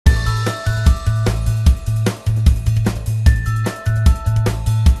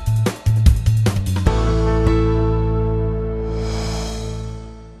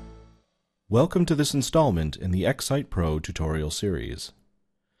Welcome to this installment in the XSitePro tutorial series.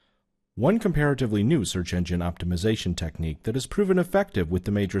 One comparatively new search engine optimization technique that has proven effective with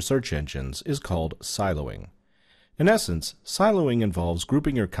the major search engines is called siloing. In essence, siloing involves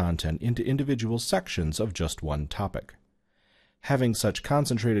grouping your content into individual sections of just one topic. Having such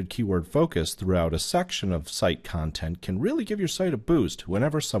concentrated keyword focus throughout a section of site content can really give your site a boost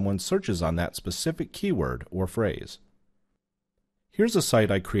whenever someone searches on that specific keyword or phrase. Here's a site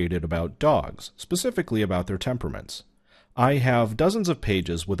I created about dogs, specifically about their temperaments. I have dozens of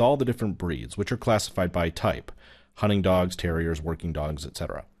pages with all the different breeds, which are classified by type: hunting dogs, terriers, working dogs,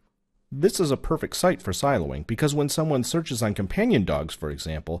 etc. This is a perfect site for siloing because when someone searches on companion dogs, for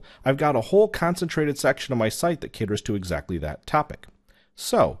example, I've got a whole concentrated section of my site that caters to exactly that topic.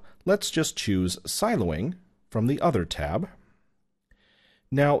 So, let's just choose siloing from the Other tab.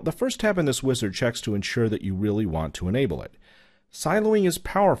 Now, the first tab in this wizard checks to ensure that you really want to enable it. Siloing is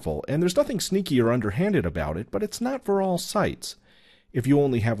powerful, and there's nothing sneaky or underhanded about it, but it's not for all sites. If you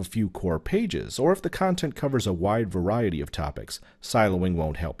only have a few core pages, or if the content covers a wide variety of topics, siloing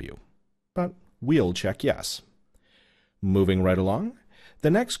won't help you. But we'll check yes. Moving right along, the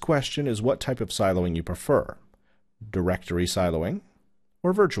next question is what type of siloing you prefer: directory siloing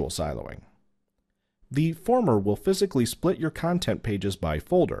or virtual siloing. The former will physically split your content pages by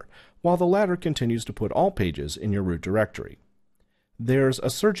folder, while the latter continues to put all pages in your root directory. There's a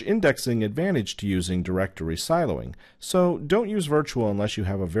search indexing advantage to using directory siloing, so don't use virtual unless you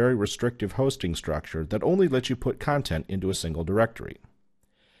have a very restrictive hosting structure that only lets you put content into a single directory.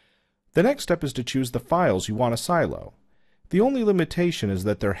 The next step is to choose the files you want to silo. The only limitation is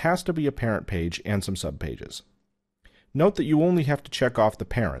that there has to be a parent page and some subpages. Note that you only have to check off the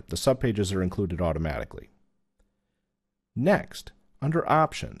parent. The subpages are included automatically. Next, under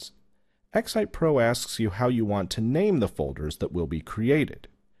Options, XSitePro asks you how you want to name the folders that will be created.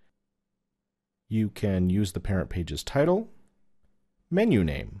 You can use the parent page's title, menu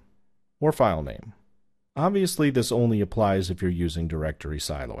name, or file name. Obviously, this only applies if you're using directory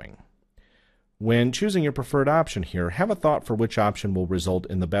siloing. When choosing your preferred option here, have a thought for which option will result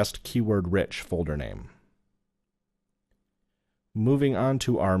in the best keyword-rich folder name. Moving on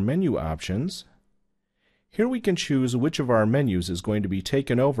to our menu options, here we can choose which of our menus is going to be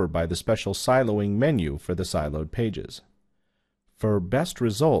taken over by the special siloing menu for the siloed pages. For best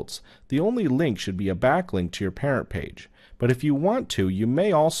results, the only link should be a backlink to your parent page, but if you want to, you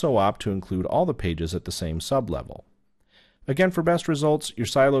may also opt to include all the pages at the same sublevel. Again, for best results, your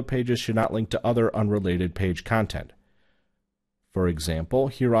siloed pages should not link to other unrelated page content. For example,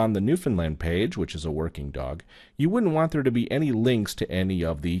 here on the Newfoundland page, which is a working dog, you wouldn't want there to be any links to any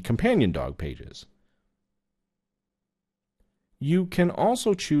of the companion dog pages. You can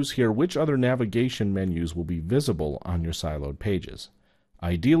also choose here which other navigation menus will be visible on your siloed pages.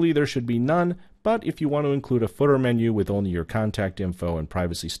 Ideally, there should be none, but if you want to include a footer menu with only your contact info and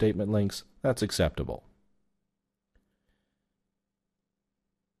privacy statement links, that's acceptable.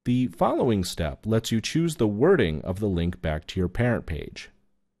 The following step lets you choose the wording of the link back to your parent page,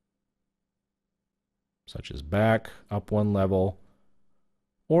 such as back, up one level,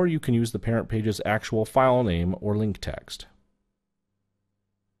 or you can use the parent page's actual file name or link text.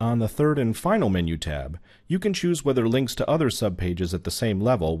 On the third and final menu tab, you can choose whether links to other subpages at the same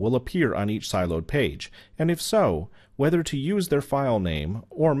level will appear on each siloed page, and if so, whether to use their file name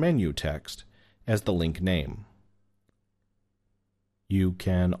or menu text as the link name. You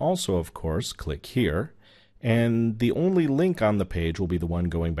can also, of course, click here, and the only link on the page will be the one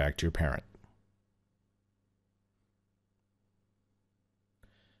going back to your parent.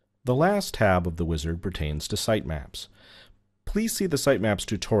 The last tab of the wizard pertains to sitemaps. Please see the sitemaps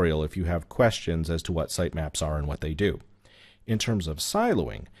tutorial if you have questions as to what sitemaps are and what they do. In terms of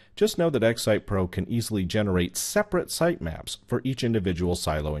siloing, just know that XSitePro can easily generate separate sitemaps for each individual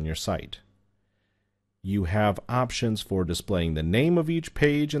silo in your site. You have options for displaying the name of each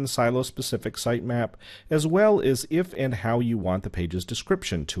page in the silo-specific sitemap, as well as if and how you want the page's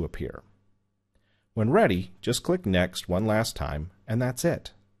description to appear. When ready, just click Next one last time, and that's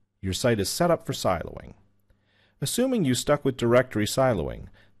it. Your site is set up for siloing. Assuming you stuck with directory siloing,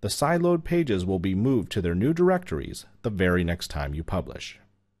 the siloed pages will be moved to their new directories the very next time you publish.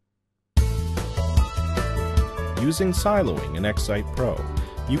 Using siloing in XSitePro,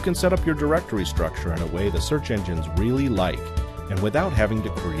 you can set up your directory structure in a way the search engines really like, and without having to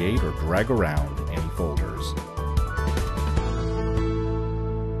create or drag around any folders.